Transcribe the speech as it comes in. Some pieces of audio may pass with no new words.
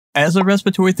As a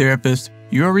respiratory therapist,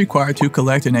 you are required to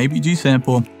collect an ABG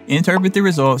sample, interpret the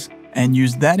results, and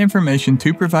use that information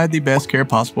to provide the best care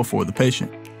possible for the patient.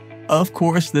 Of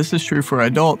course, this is true for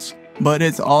adults, but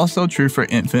it's also true for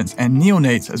infants and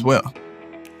neonates as well.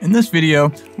 In this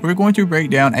video, we're going to break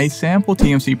down a sample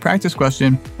TMC practice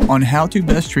question on how to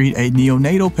best treat a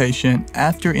neonatal patient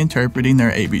after interpreting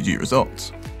their ABG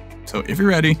results. So if you're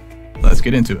ready, let's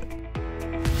get into it.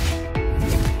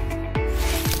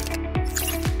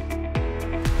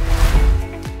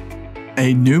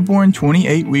 A newborn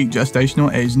 28-week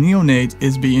gestational age neonate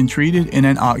is being treated in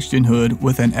an oxygen hood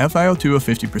with an FiO2 of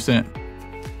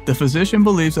 50%. The physician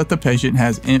believes that the patient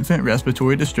has infant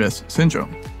respiratory distress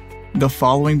syndrome. The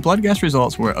following blood gas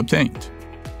results were obtained: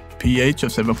 pH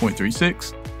of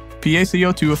 7.36,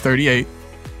 PaCO2 of 38,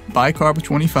 bicarb of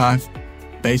 25,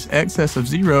 base excess of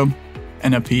 0,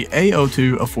 and a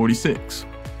PaO2 of 46.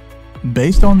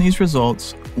 Based on these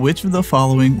results, which of the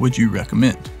following would you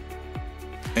recommend?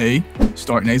 A.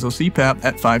 Start nasal CPAP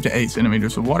at 5 to 8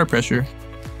 centimeters of water pressure.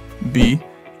 B.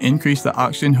 Increase the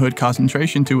oxygen hood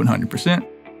concentration to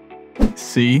 100%.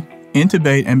 C.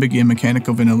 Intubate and begin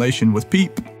mechanical ventilation with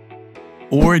PEEP.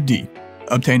 Or D.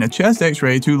 Obtain a chest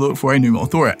x-ray to look for a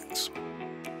pneumothorax.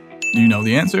 Do you know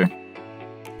the answer?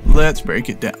 Let's break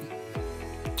it down.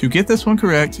 To get this one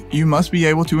correct, you must be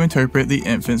able to interpret the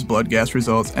infant's blood gas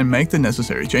results and make the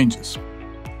necessary changes.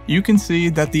 You can see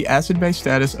that the acid-base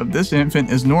status of this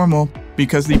infant is normal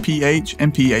because the pH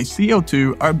and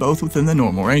PaCO2 are both within the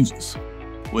normal ranges.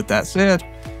 With that said,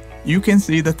 you can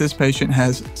see that this patient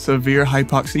has severe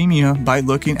hypoxemia by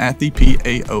looking at the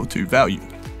PaO2 value.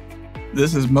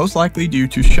 This is most likely due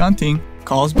to shunting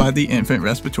caused by the infant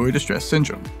respiratory distress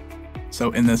syndrome.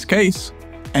 So in this case,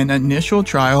 an initial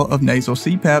trial of nasal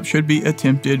CPAP should be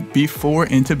attempted before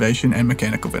intubation and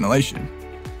mechanical ventilation.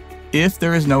 If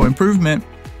there is no improvement,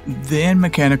 then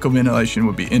mechanical ventilation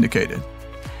would be indicated.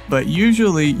 But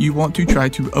usually you want to try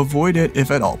to avoid it if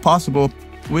at all possible,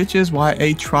 which is why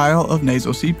a trial of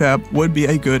nasal CPAP would be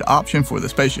a good option for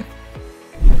this patient.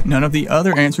 None of the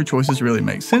other answer choices really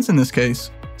make sense in this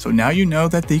case, so now you know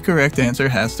that the correct answer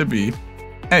has to be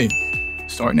A.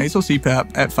 Start nasal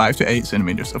CPAP at 5 to 8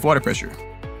 centimeters of water pressure.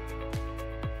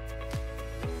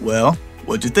 Well,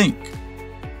 what'd you think?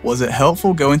 Was it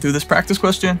helpful going through this practice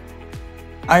question?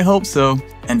 I hope so,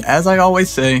 and as I always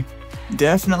say,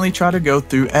 definitely try to go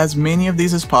through as many of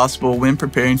these as possible when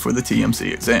preparing for the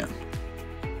TMC exam.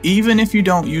 Even if you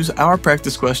don't use our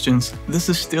practice questions, this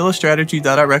is still a strategy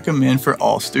that I recommend for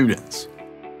all students.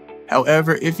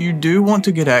 However, if you do want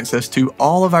to get access to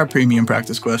all of our premium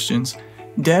practice questions,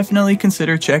 definitely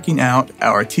consider checking out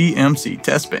our TMC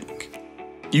test bank.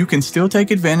 You can still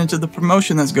take advantage of the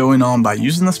promotion that's going on by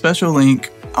using the special link.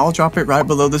 I'll drop it right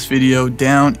below this video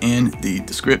down in the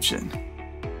description.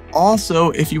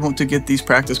 Also, if you want to get these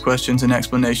practice questions and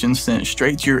explanations sent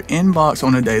straight to your inbox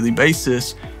on a daily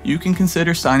basis, you can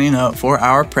consider signing up for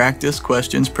our Practice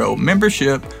Questions Pro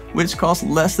membership, which costs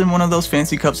less than one of those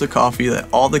fancy cups of coffee that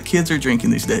all the kids are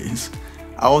drinking these days.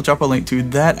 I will drop a link to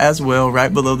that as well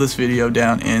right below this video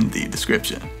down in the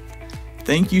description.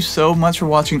 Thank you so much for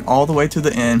watching all the way to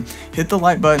the end. Hit the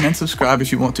like button and subscribe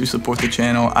if you want to support the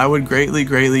channel. I would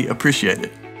greatly appreciate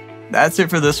it. That's it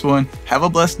for this one. Have a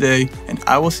blessed day, and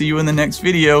I will see you in the next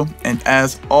video. And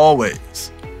as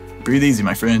always, breathe easy,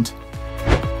 my friend.